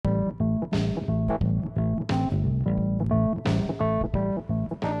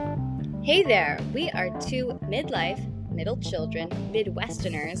Hey there, we are two midlife, middle children,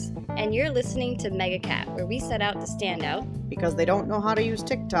 Midwesterners, and you're listening to MegaCat, where we set out to stand out because they don't know how to use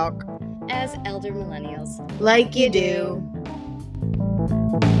TikTok. as elder millennials. Like you do.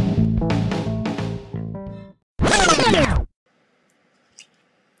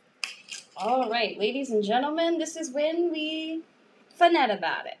 All right, ladies and gentlemen, this is when we finette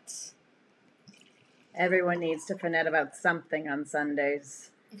about it. Everyone needs to finette about something on Sundays.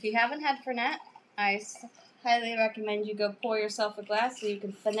 If you haven't had Fernet, I highly recommend you go pour yourself a glass so you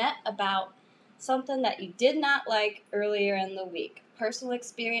can finette about something that you did not like earlier in the week. Personal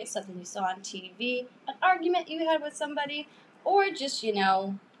experience, something you saw on TV, an argument you had with somebody, or just,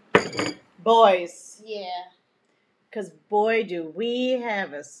 Boys. Yeah. Because boy, do we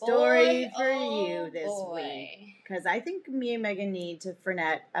have a story for oh you this boy. week. Because I think me and Megan need to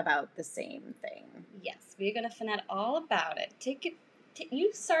finette about the same thing. Yes, we're going to finette all about it.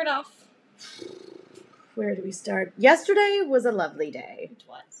 You start off. Where do we start? Yesterday was a lovely day. It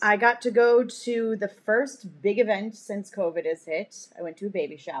was. I got to go to the first big event since COVID has hit. I went to a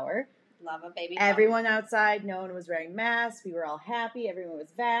baby shower. Love a baby. Everyone outside, no one was wearing masks. We were all happy. Everyone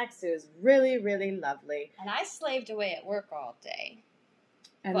was vaxxed. It was really, really lovely. And I slaved away at work all day.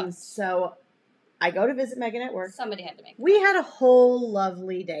 And so I go to visit Megan at work. Somebody had to make We had a whole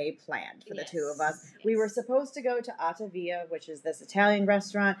lovely day planned for the two of us. Yes. We were supposed to go to Ottavia, which is this Italian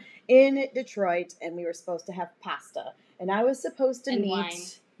restaurant in Detroit, and we were supposed to have pasta. And I was supposed to And meet wine.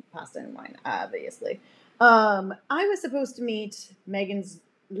 pasta and wine, obviously. I was supposed to meet Megan's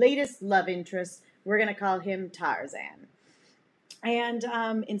latest love interest. We're going to call him Tarzan. And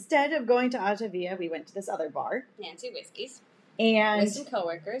instead of going to Ottavia, we went to this other bar. Nancy Whiskey's. And With some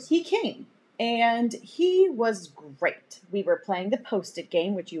coworkers. he came. And he was great. We were playing the Post-it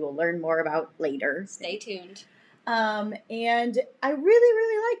game, which you will learn more about later. Stay tuned. And I really,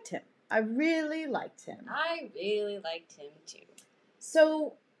 really liked him. I really liked him. I really liked him too.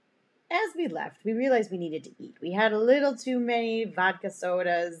 So as we left, we realized we needed to eat. We had a little too many vodka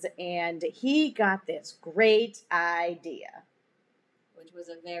sodas, and he got this great idea. Which was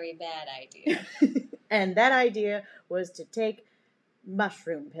a very bad idea. And that idea was to take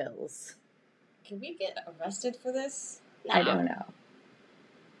mushroom pills. Can we get arrested for this? No. I don't know.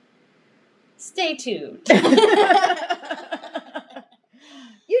 Stay tuned.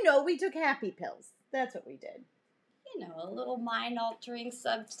 We took happy pills. That's what we did. A little mind-altering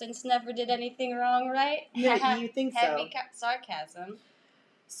substance never did anything wrong, right? Yeah, you think so? Heavy sarcasm.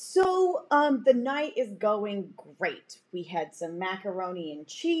 So, the night is going great. We had some macaroni and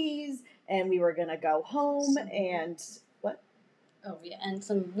cheese, and we were gonna go home, and what? Oh, yeah, and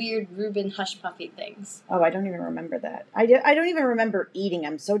some weird Reuben Hush Puppy things. Oh, I don't even remember that. I don't even remember eating.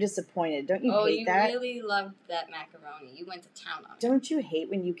 I'm so disappointed. Don't you hate that? Oh, you really loved that macaroni. You went to town on it. Don't you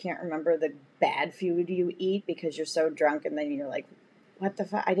hate when you can't remember the bad food you eat because you're so drunk, and then you're like, what the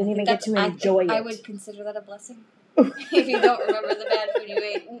fuck? I didn't even get to enjoy it. I would consider that a blessing. If you don't remember the bad food you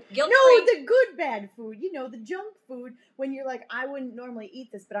ate. The good bad food. The junk food when you're like, I wouldn't normally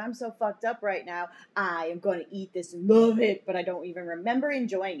eat this, but I'm so fucked up right now. I am going to eat this and love it, but I don't even remember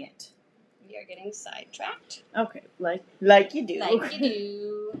enjoying it. We are getting sidetracked. Okay, like you do. Like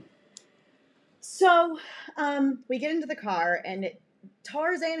you do. So, we get into the car, and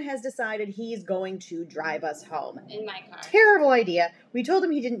Tarzan has decided he's going to drive us home. In my car. Terrible idea. We told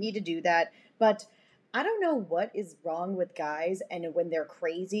him he didn't need to do that, but I don't know what is wrong with guys and when they're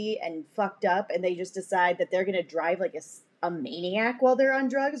crazy and fucked up and they just decide that they're going to drive like a maniac while they're on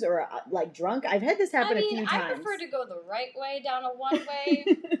drugs or like drunk. I've had this happen a few times. I prefer to go the right way down a one-way.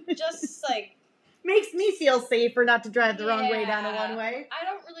 Just like... Makes me feel safer not to drive the wrong way down a one-way. I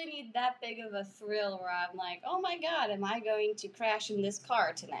don't really need that big of a thrill where I'm like, oh my god, am I going to crash in this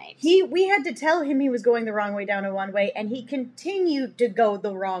car tonight? We had to tell him he was going the wrong way down a one-way, and he continued to go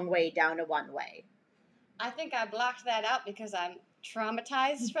the wrong way down a one-way. I think I blocked that out because I'm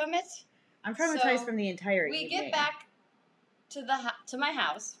traumatized from it. I'm traumatized from the entire evening. We get evening. back to my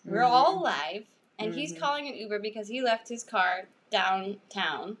house. We're all alive, and he's Mm-hmm. calling an Uber because he left his car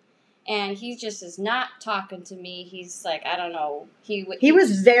downtown. And he just is not talking to me. He's like, I don't know. He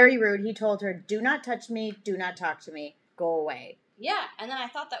was very rude. He told her, do not touch me, do not talk to me, go away. Yeah, and then I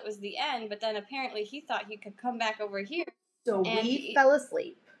thought that was the end, but then apparently he thought he could come back over here. So we fell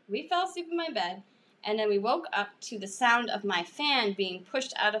asleep. We fell asleep in my bed, and then we woke up to the sound of my fan being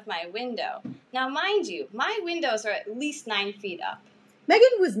pushed out of my window. Now, mind you, my windows are at least 9 feet up.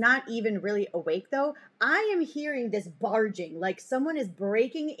 Megan was not even really awake, though. I am hearing this barging, like someone is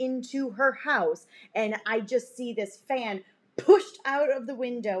breaking into her house, and I just see this fan pushed out of the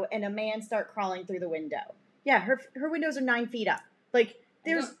window and a man start crawling through the window. Yeah, her windows are 9 feet up. Like,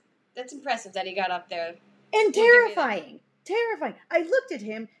 there's That's impressive that he got up there. And terrifying. Terrifying. I looked at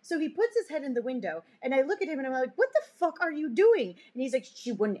him, so he puts his head in the window, and I look at him and I'm like, what the fuck are you doing? And he's like,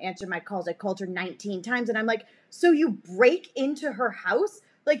 she wouldn't answer my calls. I called her 19 times. And I'm like, so you break into her house?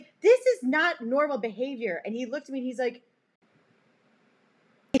 Like, this is not normal behavior. And he looked at me and he's like,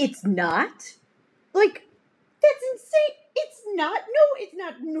 it's not? Like, that's insane. It's not. No, it's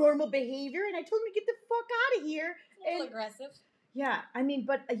not normal behavior. And I told him to get the fuck out of here. A little aggressive. Yeah, I mean,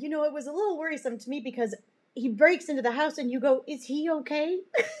 but, it was a little worrisome to me because he breaks into the house and you go, is he okay?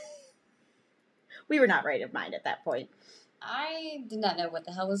 We were not right of mind at that point. I did not know what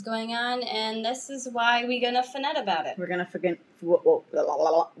the hell was going on, and this is why we're going to finette about it. We are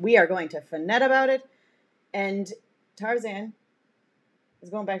going to finette about it, and Tarzan is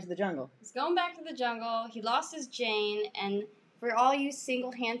going back to the jungle. He's going back to the jungle. He lost his Jane, and for all you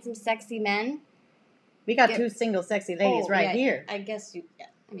single, handsome, sexy men... We got two single, sexy ladies here. I guess you... Yeah,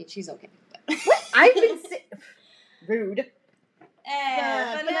 I mean, she's okay. What? I've been... Rude.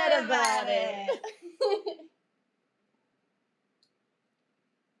 Finette about it.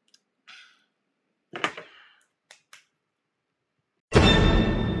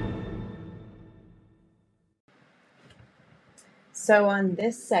 So on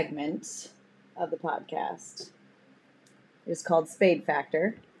this segment of the podcast, it's called Spade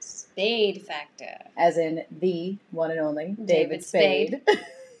Factor. Spade Factor. As in the one and only David Spade.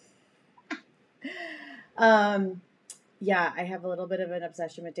 Yeah, I have a little bit of an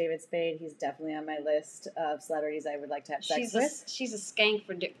obsession with David Spade. He's definitely on my list of celebrities I would like to have sex with. She's a skank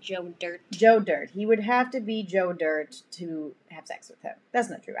for Joe Dirt. Joe Dirt. He would have to be Joe Dirt to have sex with him.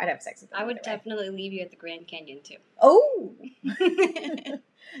 That's not true. I'd have sex with him. I would definitely leave you at the Grand Canyon, too. Oh!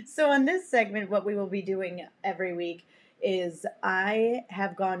 So on this segment, what we will be doing every week is I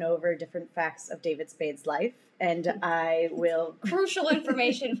have gone over different facts of David Spade's life, and I will... Crucial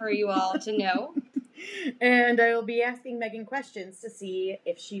information for you all to know. And I will be asking Megan questions to see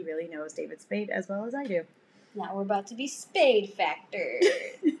if she really knows David Spade as well as I do. Now we're about to be Spade Factor.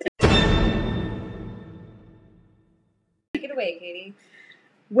 Take it away, Katie.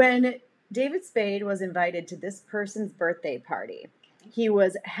 When David Spade was invited to this person's birthday party, he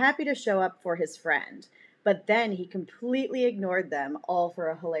was happy to show up for his friend, but then he completely ignored them, all for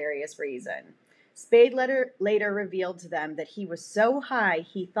a hilarious reason. Spade later revealed to them that he was so high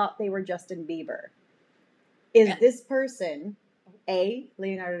he thought they were Justin Bieber. Is this person A,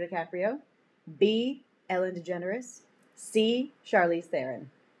 Leonardo DiCaprio, B, Ellen DeGeneres, C, Charlize Theron?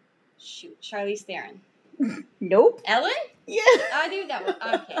 Shoot, Charlize Theron. Nope. Ellen? Yeah. I knew that one.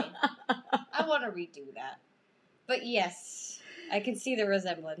 Okay. I want to redo that. But yes, I can see the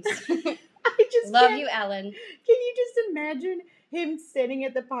resemblance. I just love you, Ellen. Can you just imagine him sitting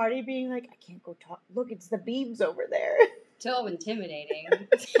at the party being like, I can't go talk. Look, it's the Biebs over there. So intimidating.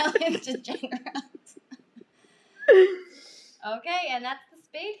 Ellen DeGeneres. Okay, and that's the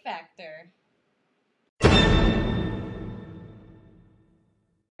Spade Factor.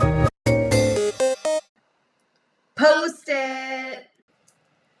 Post-it!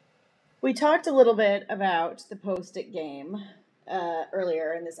 We talked a little bit about the Post-it game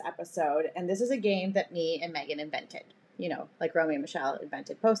earlier in this episode, and this is a game that me and Megan invented. You know, like Romy and Michelle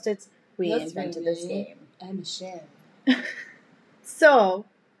invented Post-its, we invented this game. I'm Michelle. So,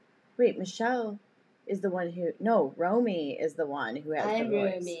 wait, Michelle is the one who... No, Romy is the one who has the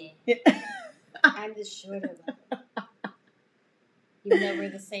voice. I'm Romy. I'm the shorter one. You know we're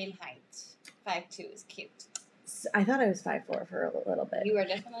the same height. 5'2" is cute. I thought I was 5'4" for a little bit. You are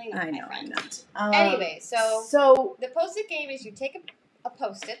definitely not, I know, my friend. I'm not. Anyway, so the Post-it game is you take a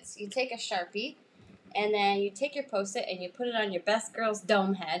Post-it, you take a Sharpie, and then you take your Post-it and you put it on your best girl's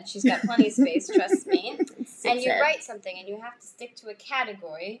dome head. She's got plenty of space, trust me. And you write something, and you have to stick to a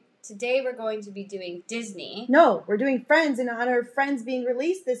category. Today we're going to be doing Disney. No, we're doing Friends in honor of Friends being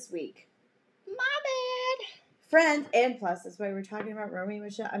released this week. My bad. Friends, and plus, that's why we're talking about Romy and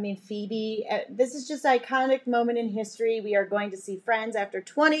Michelle. I mean, Phoebe. This is just an iconic moment in history. We are going to see Friends after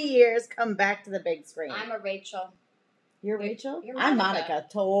 20 years come back to the big screen. I'm a Rachel. You're Rachel? You're I'm Monica. Monica.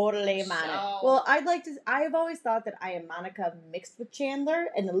 Totally Monica. So... Well, I've always thought that I am Monica mixed with Chandler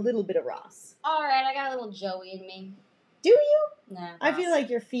and a little bit of Ross. All right, I got a little Joey in me. Do you? Nah. I feel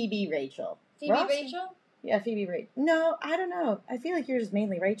like you're Phoebe Rachel. Phoebe Ross? Rachel? Yeah, Phoebe Rachel. No, I don't know. I feel like you're just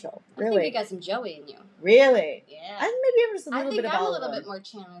mainly Rachel. Really? I think you got some Joey in you. Really? Yeah. Maybe I'm just a little bit of all of them. I think I'm a little bit more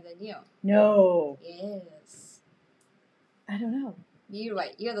Chandler than you. No. Yes. I don't know. You're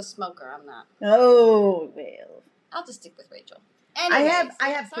right. You're the smoker. I'm not. Oh, well. I'll just stick with Rachel. Anyways, I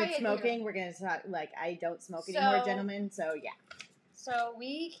have quit smoking. We're going to talk, I don't smoke anymore, gentlemen, so yeah. So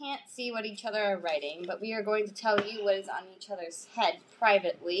we can't see what each other are writing, but we are going to tell you what is on each other's head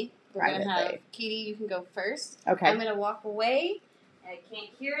privately. We're going to have, privately. Katie, you can go first. Okay. I'm going to walk away. I can't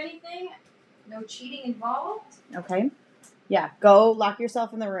hear anything. No cheating involved. Okay. Yeah, go lock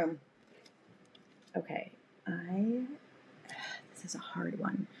yourself in the room. Okay. This is a hard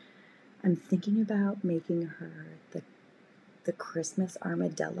one. I'm thinking about making her the Christmas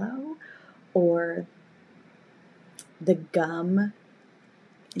armadillo or the gum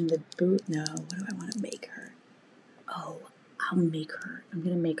in the boot. No, what do I want to make her? Oh, I'm going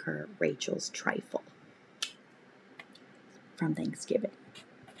to make her Rachel's trifle from Thanksgiving.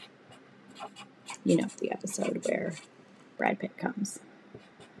 You know, the episode where Brad Pitt comes.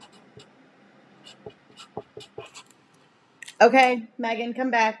 Okay, Megan,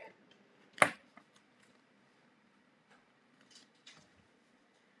 come back.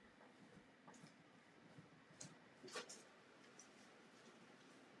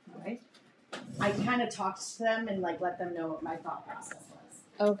 All right. I kind of talked to them and let them know what my thought process was.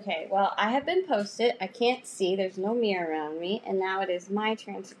 Okay, well, I have been posted. I can't see. There's no mirror around me. And now it is my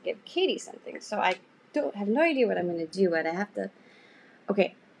turn to give Katie something. So I have no idea what I'm going to do, but I have to...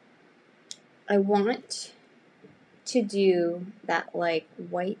 Okay. I want to do that,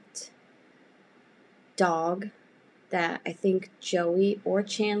 white dog that I think Joey or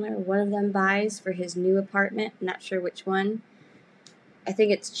Chandler, one of them, buys for his new apartment. I'm not sure which one. I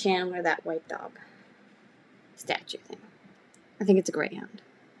think it's Chandler, that white dog statue thing. I think it's a greyhound.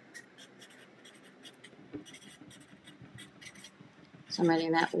 So I'm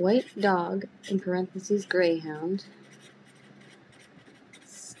writing that white dog, in parentheses, greyhound,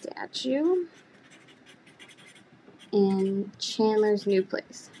 statue, in Chandler's new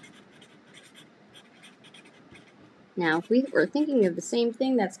place. Now, if we were thinking of the same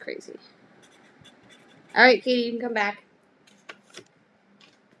thing, that's crazy. All right, Katie, you can come back.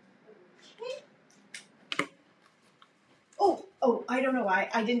 Oh, I don't know why.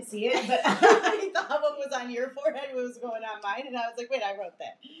 I didn't see it, but I thought what was on your forehead was going on mine, and I was like, wait, I wrote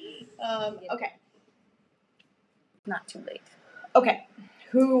that. Okay. Not too late. Okay.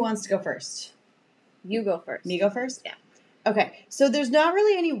 Who wants to go first? You go first. Me go first? Yeah. Okay. So there's not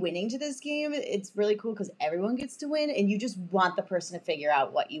really any winning to this game. It's really cool because everyone gets to win, and you just want the person to figure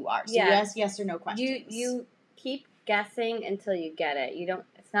out what you are. So you ask yes or no questions. You keep guessing until you get it. You don't.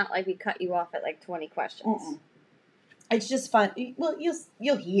 It's not like we cut you off at 20 questions. Mm-mm. It's just fun. Well,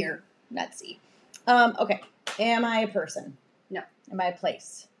 you'll hear, not see. Okay. Am I a person? No. Am I a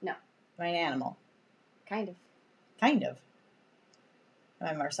place? No. Am I an animal? Kind of. Kind of. Am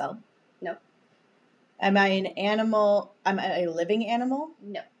I Marcel? No. Am I an animal? Am I a living animal?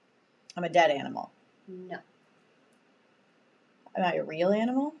 No. I'm a dead animal. No. Am I a real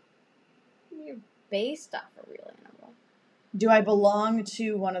animal? You're based off a real animal. Do I belong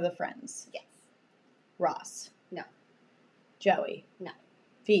to one of the friends? Yes. Ross? No. Joey? No.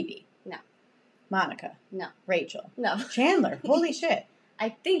 Phoebe? No. Monica? No. Rachel? No. Chandler? Holy shit.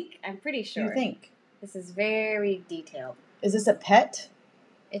 I'm pretty sure. You think? This is very detailed. Is this a pet?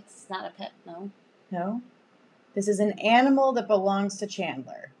 It's not a pet, no. No. This is an animal that belongs to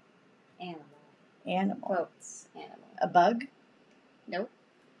Chandler. Animal. Quotes. Animal. A bug? Nope.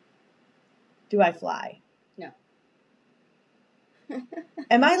 Do I fly? No.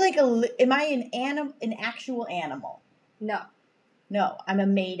 Am I an actual animal? No. No, I'm a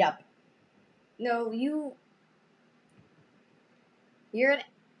made up. No, you're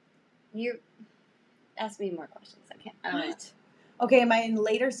ask me more questions. I don't know. Okay, am I in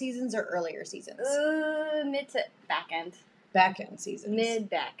later seasons or earlier seasons? Mid to back end. Back end seasons. Mid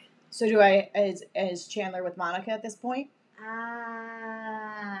back. So do I is Chandler with Monica at this point?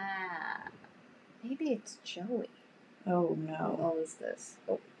 Maybe it's Joey. Oh no. Who owns this?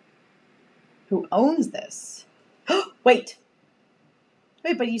 Oh. Who owns this? Wait,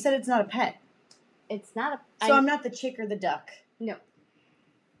 but you said it's not a pet. It's not a... So I'm not the chick or the duck. No.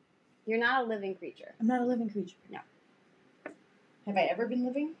 You're not a living creature. I'm not a living creature. No. Have I ever been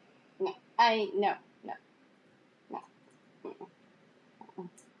living? No. No.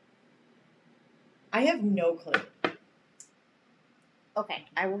 I have no clue. Okay,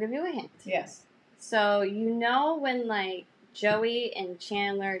 I will give you a hint. Yes. So, when, Joey and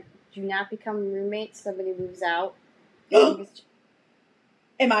Chandler do not become roommates, somebody moves out.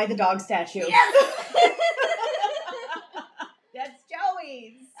 Am I the dog statue? Yes! That's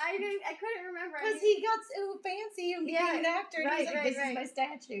Joey's. I couldn't remember. Because he got so fancy and became an actor. And he's like, this is my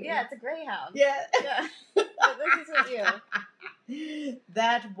statue. Yeah, it's a greyhound. Yeah. This is what you.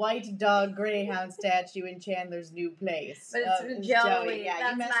 That white dog greyhound statue in Chandler's new place. But it's Joey. Yeah,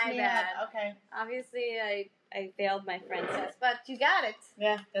 that's you messed my me bad. up. Okay. Obviously, I failed my friend test, but you got it.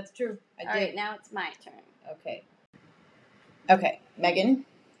 Yeah, that's true. I All did. right, now it's my turn. Okay, Megan,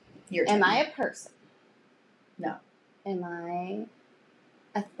 Your Am turn. I a person? No. Am I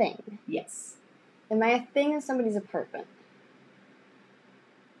a thing? Yes. Am I a thing in somebody's apartment?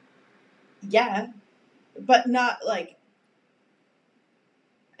 Yeah. But not like...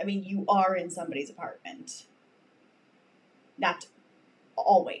 I mean, you are in somebody's apartment. Not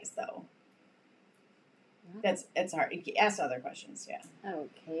always, though. It's hard. Ask other questions, yeah.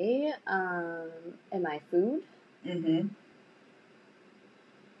 Okay. Am I food? Mm-hmm.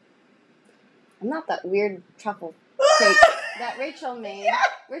 I'm not that weird truffle cake that Rachel made,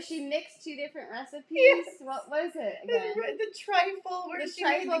 where she mixed 2 different recipes. Yes. What was it again? The trifle where The she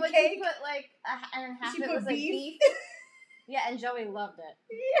made trifle, the but cake. she put like, and half She it put was like beef. beef. Yeah, and Joey loved it.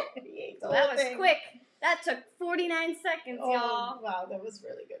 Yeah, he ate the So whole that was thing. quick. That took 49 seconds, y'all. Wow, that was a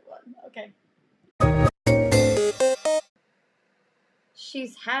really good one. Okay.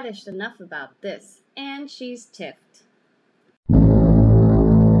 She's haddish enough about this, and she's tiffed.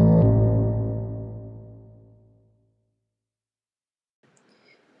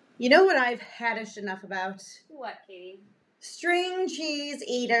 You know what I've haddish enough about? What, Katie? String cheese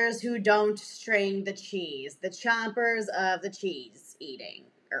eaters who don't string the cheese. The chompers of the cheese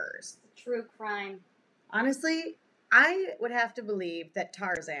eating-ers. True crime. Honestly, I would have to believe that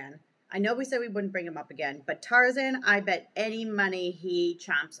Tarzan, I know we said we wouldn't bring him up again, but Tarzan, I bet any money he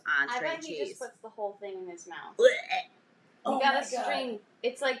chomps on I string bet he cheese. just puts the whole thing in his mouth. Blech. You Oh gotta my God. string.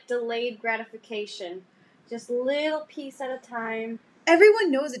 It's like delayed gratification. Just little piece at a time. Everyone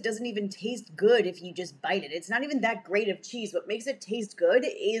knows it doesn't even taste good if you just bite it. It's not even that great of cheese. What makes it taste good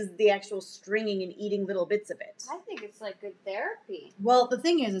is the actual stringing and eating little bits of it. I think it's like good therapy. Well, the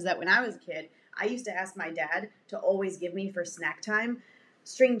thing is that when I was a kid, I used to ask my dad to always give me for snack time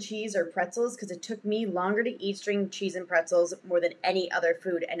string cheese or pretzels because it took me longer to eat string cheese and pretzels more than any other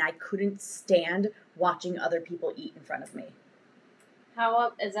food, and I couldn't stand watching other people eat in front of me.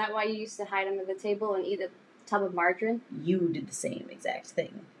 Is that why you used to hide under the table and eat a tub of margarine? You did the same exact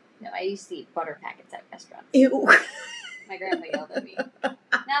thing. No, I used to eat butter packets at restaurants. Ew. My grandpa yelled at me.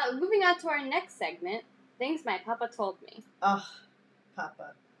 Now, moving on to our next segment, things my papa told me. Ugh,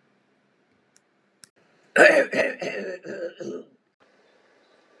 Papa.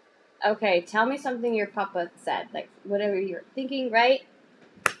 Okay, tell me something your papa said. Like, whatever you're thinking right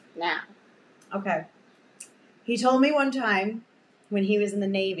now. Okay. He told me one time when he was in the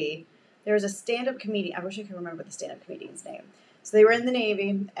Navy, there was a stand-up comedian. I wish I could remember the stand-up comedian's name. So they were in the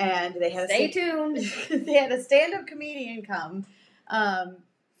Navy, and they had Stay tuned. They had a stand-up comedian come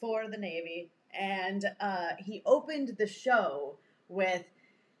for the Navy, and he opened the show with,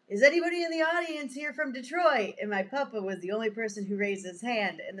 "Is anybody in the audience here from Detroit?" And my papa was the only person who raised his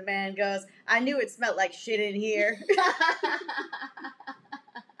hand, and the man goes, "I knew it smelled like shit in here."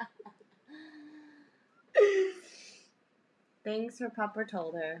 Things her papa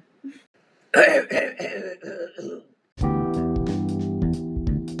told her. We're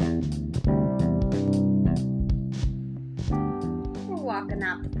walking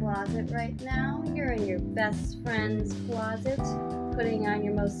out the closet right now. You're in your best friend's closet, putting on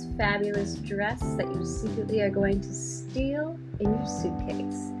your most fabulous dress that you secretly are going to steal in your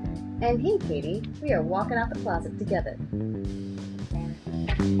suitcase. And hey, Katie, we are walking out the closet together.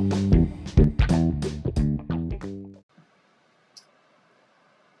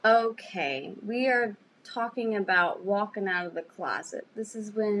 Okay, we are talking about walking out of the closet. This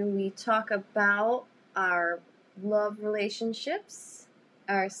is when we talk about our love relationships,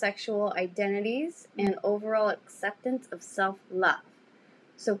 our sexual identities, and overall acceptance of self-love.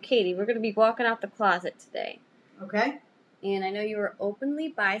 So, Katie, we're going to be walking out the closet today. Okay. And I know you are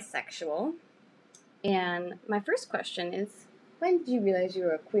openly bisexual. And my first question is, when did you realize you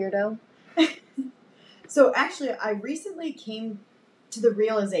were a queerdo? So actually, I recently came to the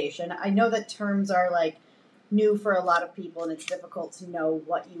realization, I know that terms are like new for a lot of people and it's difficult to know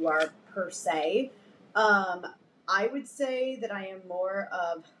what you are per se. I would say that I am more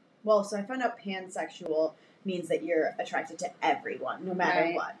of, so I found out pansexual means that you're attracted to everyone, no matter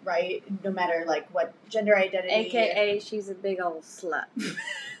Right. what, right? No matter like what gender identity. AKA, she's a big old slut.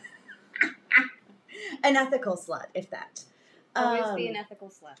 An ethical slut, if that. Always be an ethical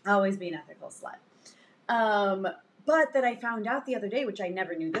slut. Always be an ethical slut. But that I found out the other day, which I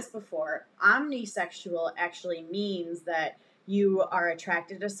never knew this before, omnisexual actually means that you are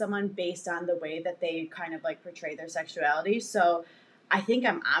attracted to someone based on the way that they kind of like portray their sexuality. So I think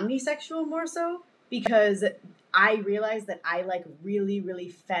I'm omnisexual more so because I realize that I like really, really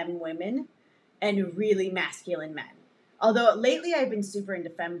femme women and really masculine men. Although lately I've been super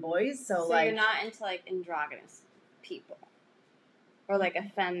into femme boys, so like... you're not into like androgynous people. Or like a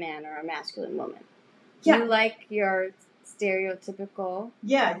femme man or a masculine woman. Yeah. You like your stereotypical.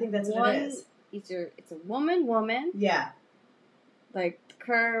 Yeah, I think that's what it is. It's a woman. Yeah. Like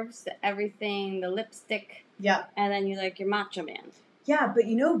curves, everything, the lipstick. Yeah. And then you like your macho man. Yeah, but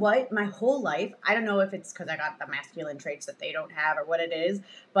you know what? My whole life, I don't know if it's because I got the masculine traits that they don't have or what it is,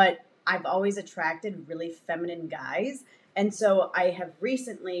 but I've always attracted really feminine guys. And so I have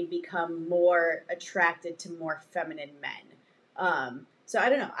recently become more attracted to more feminine men. So I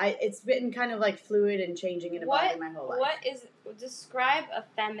don't know. It's been kind of like fluid and changing and evolving my whole life. Describe a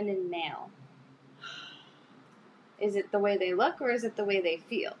feminine male? Is it the way they look or is it the way they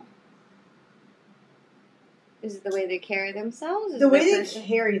feel? Is it the way they carry themselves? The way they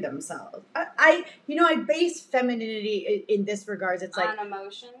carry themselves. I base femininity in this regards. It's like on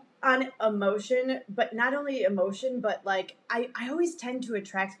emotion. On emotion, but not only emotion, but like I always tend to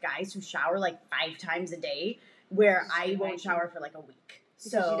attract guys who shower like 5 times a day, where I won't shower for like a week.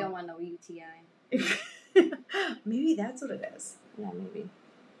 Because you don't want no UTI. Maybe that's what it is. Yeah, maybe.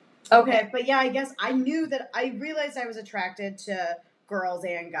 Okay, but yeah, I guess I realized I was attracted to girls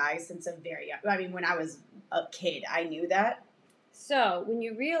and guys since I'm very young. I mean, when I was a kid, I knew that. So, when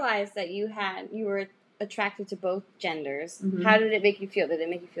you realized that you were attracted to both genders, how did it make you feel? Did it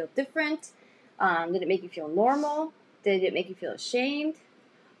make you feel different? Did it make you feel normal? Did it make you feel ashamed?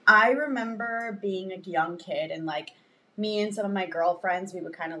 I remember being a young kid and like me and some of my girlfriends, we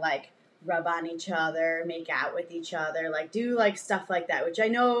would kind of like rub on each other, make out with each other, like do like stuff like that, which I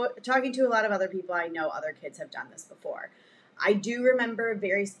know, talking to a lot of other people, I know other kids have done this before. I do remember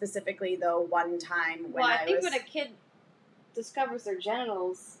very specifically, though, one time when I think when a kid discovers their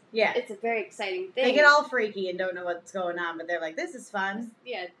genitals, yeah, it's a very exciting thing. They get all freaky and don't know what's going on, but they're like, this is fun.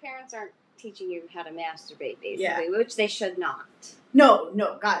 Yeah, parents aren't teaching you how to masturbate, basically, which they should not. No,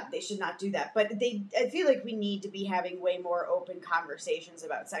 God, they should not do that. But I feel like we need to be having way more open conversations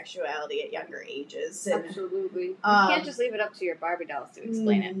about sexuality at younger ages. And, absolutely. You can't just leave it up to your Barbie dolls to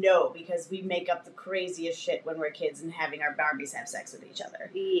explain it. No, because we make up the craziest shit when we're kids and having our Barbies have sex with each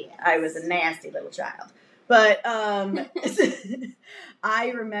other. Yeah. I was a nasty little child. But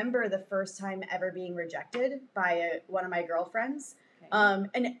I remember the first time ever being rejected by one of my girlfriends. And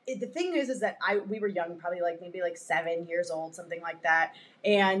the thing is that we were young, probably maybe 7 years old, something like that.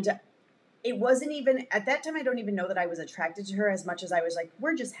 And it wasn't even, at that time, I don't even know that I was attracted to her as much as I was like,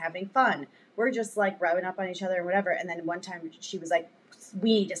 we're just having fun. We're just rubbing up on each other and whatever. And then one time she was like,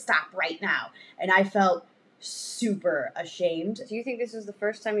 we need to stop right now. And I felt super ashamed. Do you think this was the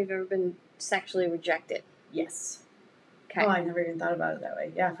first time you've ever been sexually rejected? Yes. Okay. Oh, I never even thought about it that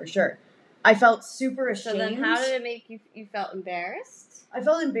way. Yeah, for sure. I felt super ashamed. So then how did it make you felt embarrassed? I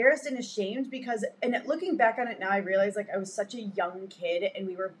felt embarrassed and ashamed because, and looking back on it now, I realized I was such a young kid and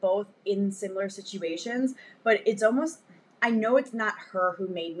we were both in similar situations, but it's almost, I know it's not her who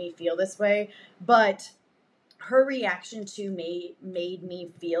made me feel this way, but her reaction to me made me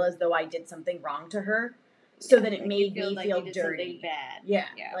feel as though I did something wrong to her. So then it made me feel dirty. Bad. Yeah.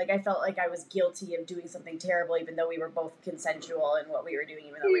 I felt like I was guilty of doing something terrible, even though we were both consensual in what we were doing,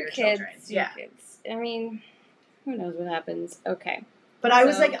 even though we were children. Kids. I mean, who knows what happens? Okay. But I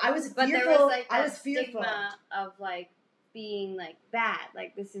was fearful. But there was I was fearful stigma of being bad.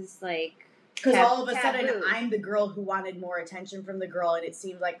 This is because all of a sudden I'm the girl who wanted more attention from the girl, and it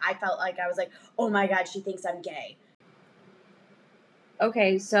seemed like I felt like I was oh my God, she thinks I'm gay.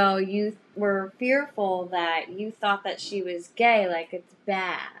 Okay, so you were fearful that you thought that she was gay, it's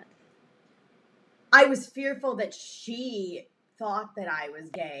bad. I was fearful that she thought that I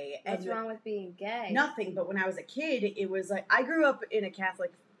was gay. What's wrong with being gay? Nothing, but when I was a kid, it was I grew up in a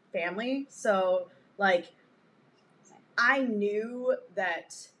Catholic family, so I knew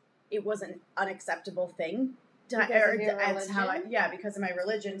that it was an unacceptable thing. Because of my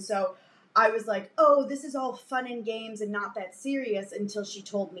religion. So I was oh, this is all fun and games and not that serious until she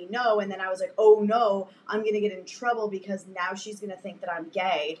told me no. And then I was oh no, I'm going to get in trouble because now she's going to think that I'm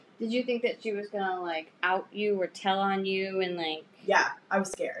gay. Did you think that she was going to out you or tell on you and Yeah, I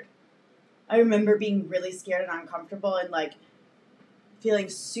was scared. I remember being really scared and uncomfortable and feeling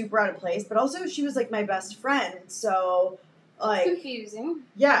super out of place. But also she was my best friend. So confusing.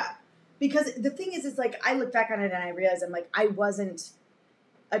 Yeah. Because the thing is I look back on it and I realize I wasn't.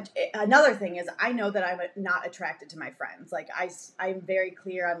 Another thing is I know that I'm not attracted to my friends. I'm very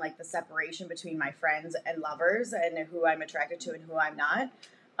clear on the separation between my friends and lovers and who I'm attracted to and who I'm not.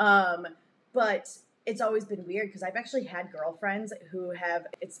 But it's always been weird because I've actually had girlfriends who have,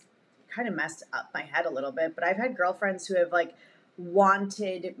 it's kind of messed up my head a little bit, but I've had girlfriends who have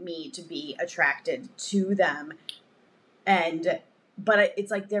wanted me to be attracted to them but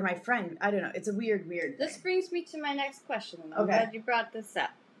it's they're my friend. I don't know. It's a weird thing. This brings me to my next question. I'm glad you brought this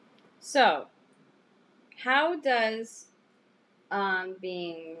up. So, how does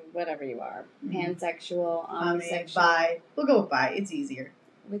being whatever you are, Mhm. pansexual, omnisexual, Bi. We'll go with bi. It's easier.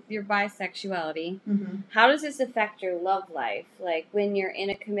 with your bisexuality, Mm-hmm. how does this affect your love life? Like when you're in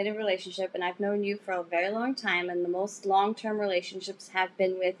a committed relationship, and I've known you for a very long time, and the most long-term relationships have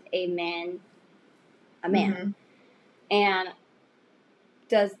been with a man. Mm-hmm. And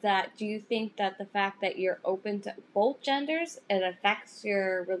do you think that the fact that you're open to both genders, it affects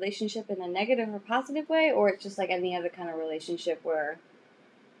your relationship in a negative or positive way, or it's just like any other kind of relationship where,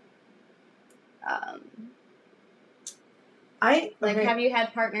 have you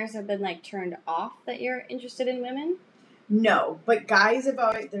had partners that have been like turned off that you're interested in women? No, but guys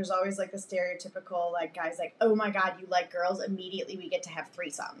there's always like the stereotypical, like guys like, oh my God, you like girls, immediately we get to have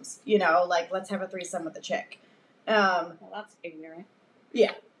threesomes, like let's have a threesome with a chick. Well, that's ignorant.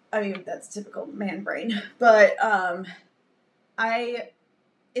 Yeah, I mean, that's typical man brain, but,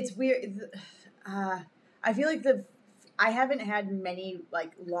 it's weird, I feel like I haven't had many,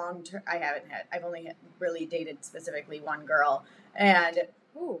 like, long-term, I've only really dated specifically one girl, and,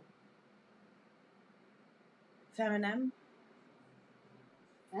 Ooh. Feminine.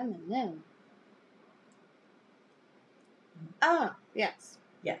 Ah, yes.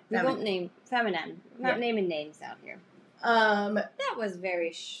 Yeah, we won't name feminine. We're not naming names out here. That was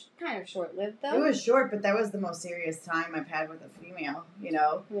very kind of short-lived, though. It was short, but that was the most serious time I've had with a female,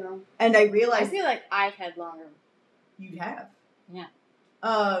 Yeah. And I realized... I feel like I've had longer. You have. Yeah.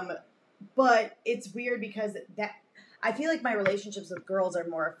 But it's weird because I feel like my relationships with girls are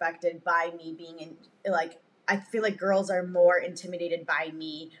more affected by me being I feel like girls are more intimidated by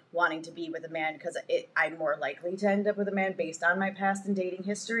me wanting to be with a man because I'm more likely to end up with a man based on my past and dating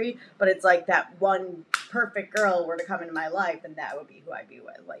history. But it's like that one perfect girl were to come into my life, and that would be who I'd be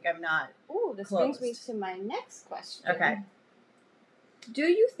with. Like, I'm not. Ooh, this closed. brings me to my next question. Okay. Do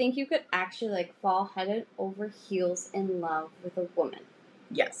you think you could actually like fall head over heels in love with a woman?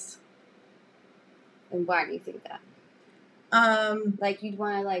 Yes. And why do you think that? Like you'd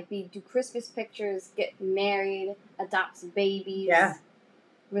want to do Christmas pictures, get married, adopt some babies. Yeah.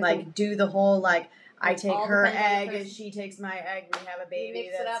 Do the whole I take her egg and she takes my egg. We have a baby. We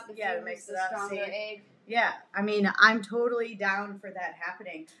mix it up. We mix it up. Stronger egg. Yeah, I mean, I'm totally down for that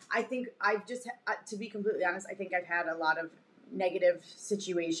happening. I think I've just, to be completely honest, I think I've had a lot of negative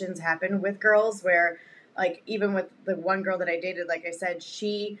situations happen with girls where, even with the one girl that I dated, like I said,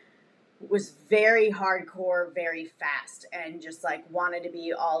 she was very hardcore, very fast, and just wanted to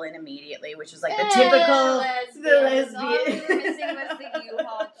be all in immediately, which is the typical lesbian. All we were missing was the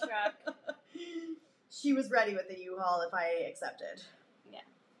U-Haul truck. She was ready with the U-Haul if I accepted. Yeah.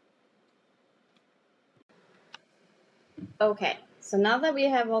 Okay, so now that we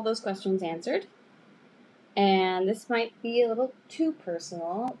have all those questions answered, and this might be a little too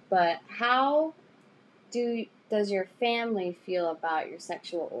personal, but how does your family feel about your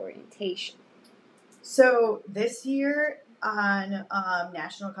sexual orientation? So this year on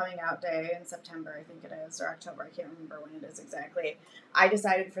National Coming Out Day in September, I think it is, or October, I can't remember when it is exactly, I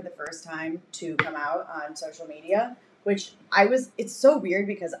decided for the first time to come out on social media, which it's so weird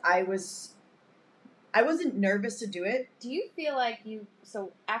because I wasn't nervous to do it. Do you feel like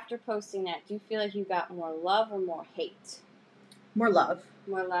so after posting that, do you feel like you got more love or more hate? More love.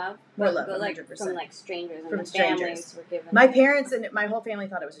 More love? More love, but 100%. From strangers, and from the strangers. Families were given. My parents and my whole family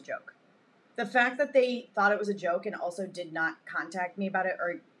thought it was a joke. The fact that they thought it was a joke and also did not contact me about it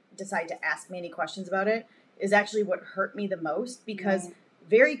or decide to ask me any questions about it is actually what hurt me the most, because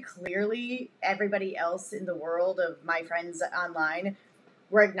very clearly everybody else in the world of my friends online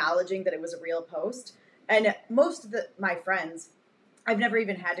were acknowledging that it was a real post. And most of my friends, I've never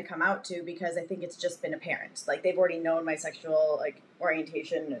even had to come out to, because I think it's just been apparent. They've already known my sexual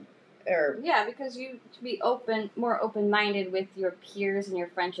orientation. Because you to be more open-minded with your peers and your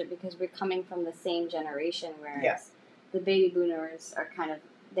friendship, because we're coming from the same generation, whereas the baby boomers are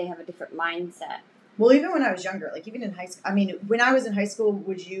they have a different mindset. Well, even when I was younger, even in high school, I mean, when I was in high school,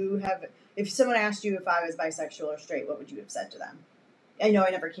 would you have, if someone asked you if I was bisexual or straight, what would you have said to them? I know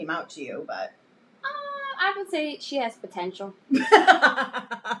I never came out to you, but... I would say she has potential. Yeah,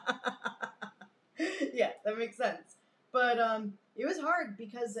 that makes sense. But it was hard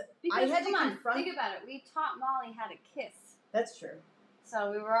because I had to confront... Think about it. We taught Molly how to kiss. That's true.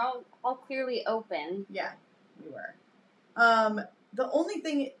 So we were all clearly open. Yeah, we were. The only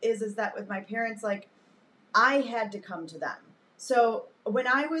thing is that with my parents, I had to come to them. So when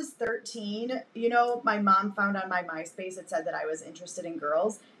I was 13, my mom found on my MySpace, it said that I was interested in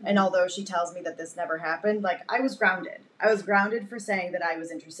girls. And although she tells me that this never happened, I was grounded. I was grounded for saying that I was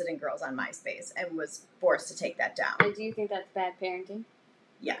interested in girls on MySpace and was forced to take that down. And do you think that's bad parenting?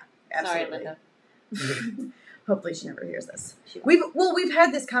 Yeah, absolutely. Sorry, Linda. Hopefully she never hears this. She won't. We've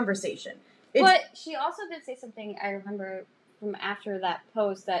had this conversation. But she also did say something, I remember from after that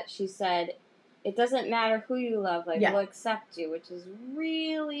post, that she said, it doesn't matter who you love, like, we'll accept you, which is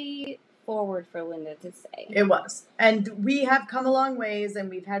really forward for Linda to say. It was. And we have come a long ways, and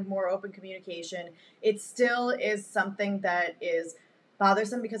we've had more open communication. It still is something that is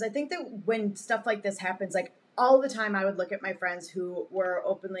bothersome, because I think that when stuff like this happens, like, all the time I would look at my friends who were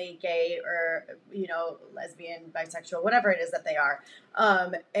openly gay or, you know, lesbian, bisexual, whatever it is that they are.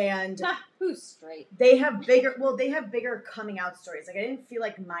 And who's straight? They have bigger coming out stories. Like, I didn't feel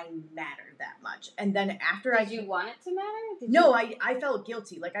like mine mattered that much. And then after Did you want it to matter? No, I felt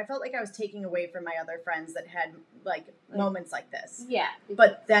guilty. Like, I felt like I was taking away from my other friends that had, like moments like this. Yeah.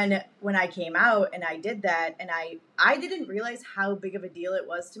 But then when I came out and I did that, and I didn't realize how big of a deal it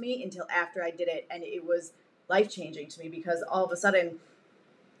was to me until after I did it. And it was life-changing to me, because all of a sudden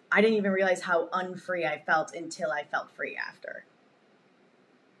I didn't even realize how unfree I felt until I felt free after.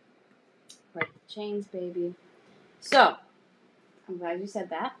 Break the chains, baby. So, I'm glad you said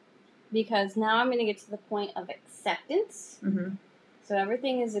that, because now I'm going to get to the point of acceptance. Mm-hmm. So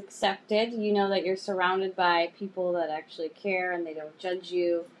everything is accepted. You know that you're surrounded by people that actually care and they don't judge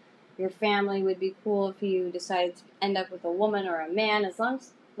you. Your family would be cool if you decided to end up with a woman or a man, as long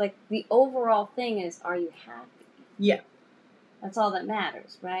as, like, the overall thing is, are you happy? Yeah. That's all that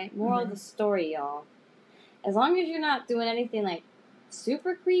matters, right? Moral of the story, y'all. As long as you're not doing anything, like,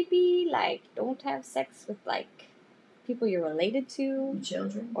 super creepy, like, don't have sex with, like, people you're related to.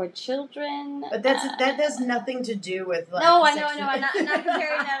 Children. Or children. But that has nothing to do with, like... No, I know. I'm not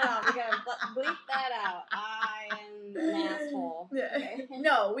comparing that at all. We gotta bleep that out. I am an asshole. Okay?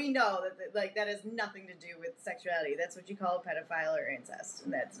 No, we know that, like, that has nothing to do with sexuality. That's what you call a pedophile or incest,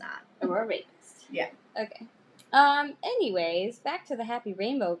 and that's not. Or a rapist. Yeah. Okay. Anyways, back to the Happy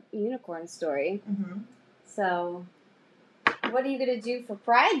Rainbow Unicorn story. Mm-hmm. So, what are you gonna do for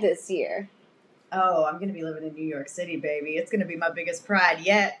Pride this year? Oh, I'm going to be living in New York City, baby. It's going to be my biggest pride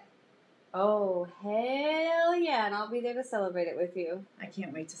yet. Oh, hell yeah. And I'll be there to celebrate it with you. I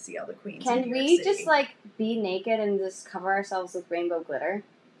can't wait to see all the queens Can in New York we City. just, like, be naked and just cover ourselves with rainbow glitter?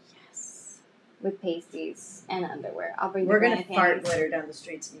 Yes. With pasties and underwear. I'll bring We're the going to fart glitter down the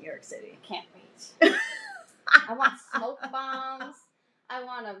streets of New York City. Can't wait. I want smoke bombs. I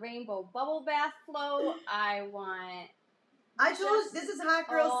want a rainbow bubble bath float. I want... I told this is hot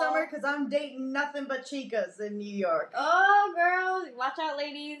girl summer because I'm dating nothing but chicas in New York. Oh, girl. Watch out,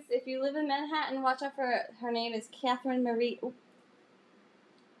 ladies. If you live in Manhattan, watch out for her name is Catherine Marie.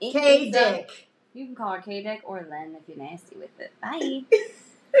 K-Dick. You can call her K-Dick or Len if you're nasty with it. Bye.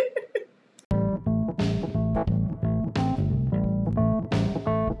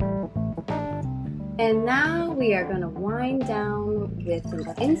 And now we are going to wind down with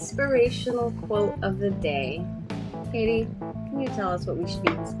an inspirational quote of the day. Katie, can you tell us what we should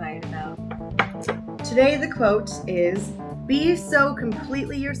be inspired about? Today the quote is, "Be so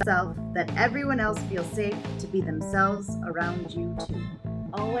completely yourself that everyone else feels safe to be themselves around you too."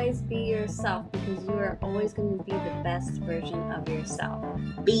 Always be yourself, because you are always going to be the best version of yourself.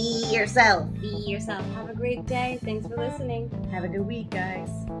 Be yourself. Be yourself. Have a great day. Thanks for listening. Have a good week, guys.